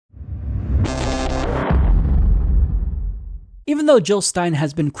Even though Jill Stein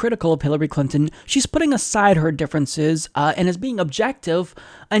has been critical of Hillary Clinton, she's putting aside her differences and is being objective,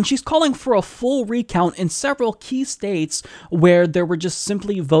 and she's calling for a full recount in several key states where there were just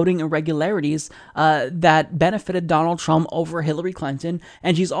simply voting irregularities that benefited Donald Trump over Hillary Clinton,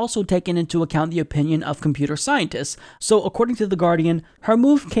 and she's also taken into account the opinion of computer scientists. So according to The Guardian, her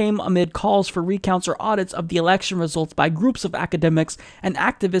move came amid calls for recounts or audits of the election results by groups of academics and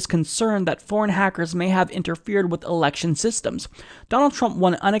activists concerned that foreign hackers may have interfered with election systems. Donald Trump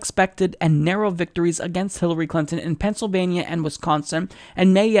won unexpected and narrow victories against Hillary Clinton in Pennsylvania and Wisconsin,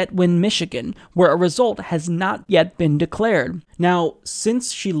 and may yet win Michigan, where a result has not yet been declared. Now,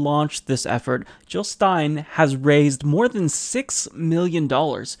 since she launched this effort, Jill Stein has raised more than $6 million,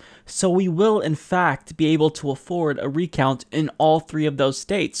 so we will in fact be able to afford a recount in all 3 of those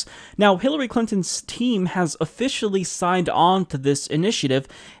states. Now, Hillary Clinton's team has officially signed on to this initiative,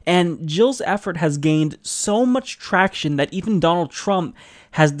 and Jill's effort has gained so much traction that even Donald Trump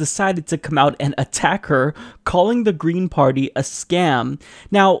has decided to come out and attack her, calling the Green Party a scam.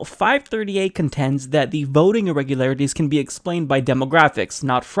 Now, 538 contends that the voting irregularities can be explained by demographics,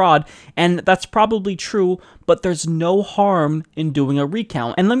 not fraud, and that's probably true, but there's no harm in doing a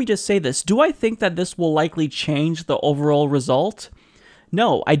recount. And let me just say this, do I think that this will likely change the overall result?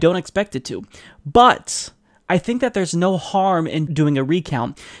 No, I don't expect it to. But I think that there's no harm in doing a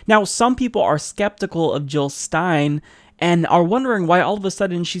recount. Now, some people are skeptical of Jill Stein and are wondering why all of a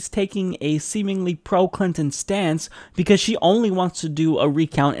sudden she's taking a seemingly pro-Clinton stance because she only wants to do a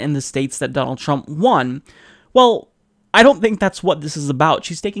recount in the states that Donald Trump won. Well, I don't think that's what this is about.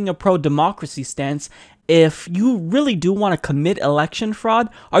 She's taking a pro-democracy stance. If you really do want to commit election fraud,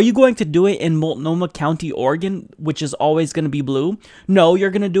 are you going to do it in Multnomah County, Oregon, which is always going to be blue? No,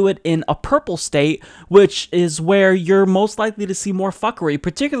 you're going to do it in a purple state, which is where you're most likely to see more fuckery,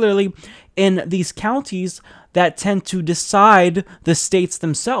 particularly in these counties that tend to decide the states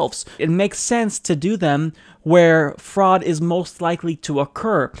themselves. It makes sense to do them where fraud is most likely to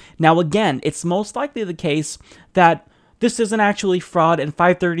occur. Now again, it's most likely the case that this isn't actually fraud and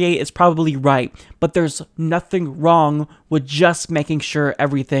 538 is probably right, but there's nothing wrong with just making sure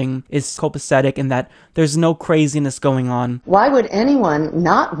everything is copacetic and that there's no craziness going on. Why would anyone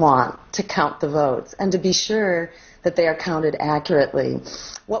not want to count the votes and to be sure that they are counted accurately?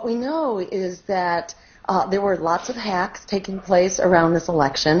 What we know is that there were lots of hacks taking place around this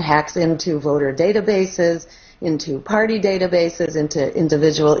election, hacks into voter databases, into party databases, into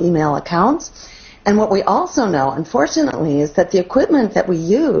individual email accounts. And what we also know, unfortunately, is that the equipment that we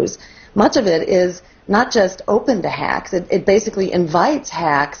use, much of it is not just open to hacks. It basically invites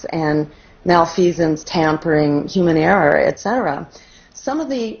hacks and malfeasance, tampering, human error, etc. Some of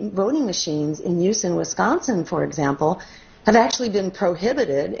the voting machines in use in Wisconsin, for example, have actually been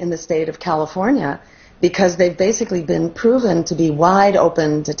prohibited in the state of California because they've basically been proven to be wide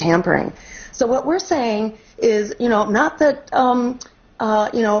open to tampering. So what we're saying is, not that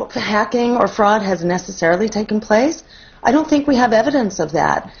hacking or fraud has necessarily taken place. I don't think we have evidence of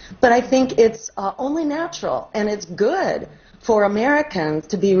that. But I think it's only natural and it's good for Americans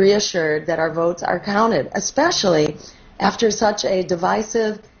to be reassured that our votes are counted, especially after such a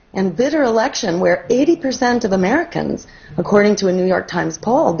divisive and bitter election where 80% of Americans, according to a New York Times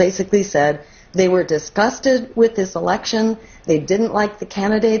poll, basically said they were disgusted with this election. They didn't like the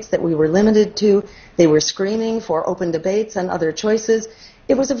candidates that we were limited to. They were screaming for open debates and other choices.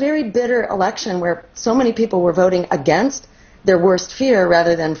 It was a very bitter election where so many people were voting against their worst fear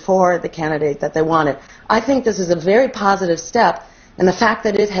rather than for the candidate that they wanted. I think this is a very positive step, and the fact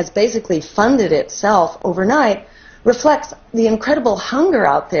that it has basically funded itself overnight reflects the incredible hunger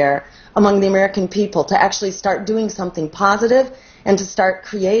out there among the American people to actually start doing something positive and to start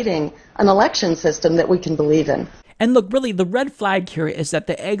creating an election system that we can believe in. And look, really, the red flag here is that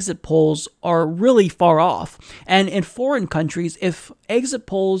the exit polls are really far off. And in foreign countries, if exit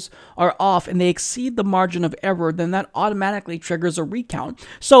polls are off and they exceed the margin of error, then that automatically triggers a recount.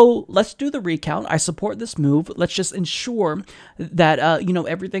 So let's do the recount. I support this move. Let's just ensure that,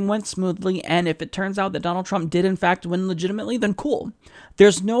 everything went smoothly. And if it turns out that Donald Trump did, in fact, win legitimately, then cool.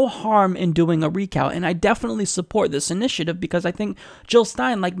 There's no harm in doing a recount. And I definitely support this initiative because I think Jill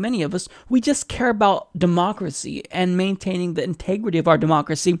Stein, like many of us, we just care about democracy and maintaining the integrity of our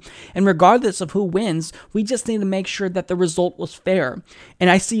democracy. And regardless of who wins, we just need to make sure that the result was fair. And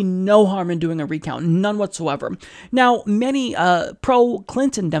I see no harm in doing a recount, none whatsoever. Now, many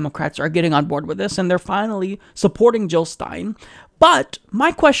pro-Clinton Democrats are getting on board with this, and they're finally supporting Jill Stein. But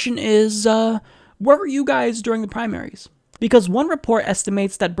my question is, where were you guys during the primaries? Because one report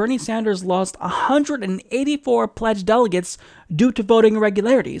estimates that Bernie Sanders lost 184 pledged delegates due to voting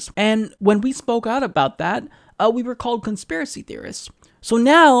irregularities. And when we spoke out about that, we were called conspiracy theorists. So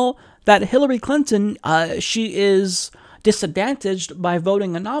now that Hillary Clinton, she is disadvantaged by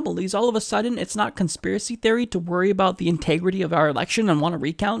voting anomalies, all of a sudden it's not conspiracy theory to worry about the integrity of our election and want to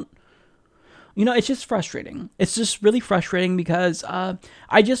recount. You know, it's just frustrating. It's just really frustrating because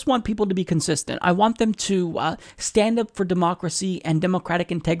I just want people to be consistent. I want them to stand up for democracy and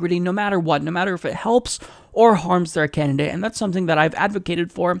democratic integrity no matter what, no matter if it helps or harms their candidate. And that's something that I've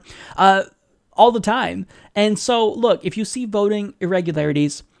advocated for all the time. And so, look, if you see voting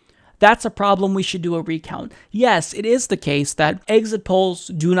irregularities, that's a problem. We should do a recount. Yes, it is the case that exit polls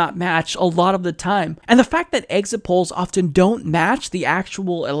do not match a lot of the time. And the fact that exit polls often don't match the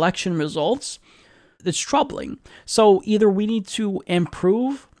actual election results, it's troubling. So either we need to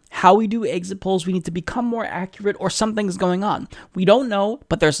improve how we do exit polls, we need to become more accurate, or something's going on. We don't know,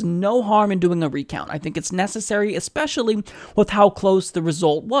 but there's no harm in doing a recount. I think it's necessary, especially with how close the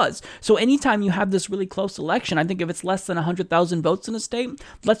result was. So anytime you have this really close election, I think if it's less than 100,000 votes in a state,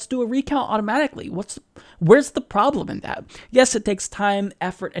 let's do a recount automatically. Where's the problem in that? Yes, it takes time,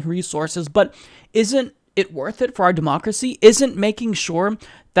 effort, and resources, but isn't it worth it for our democracy? Isn't making sure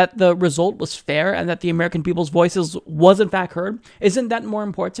that the result was fair and that the American people's voices was in fact heard, isn't that more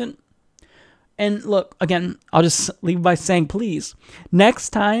important? And look, again, I'll just leave by saying, please, next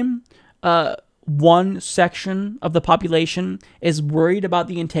time one section of the population is worried about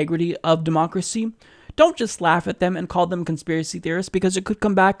the integrity of democracy, don't just laugh at them and call them conspiracy theorists, because it could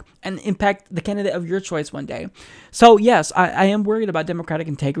come back and impact the candidate of your choice one day. So yes, I am worried about democratic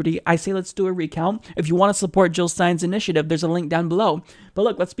integrity. I say let's do a recount. If you want to support Jill Stein's initiative, there's a link down below. But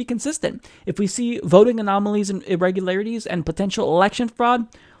look, let's be consistent. If we see voting anomalies and irregularities and potential election fraud,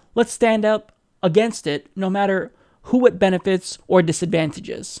 let's stand up against it, no matter who it benefits or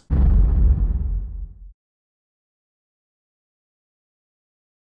disadvantages.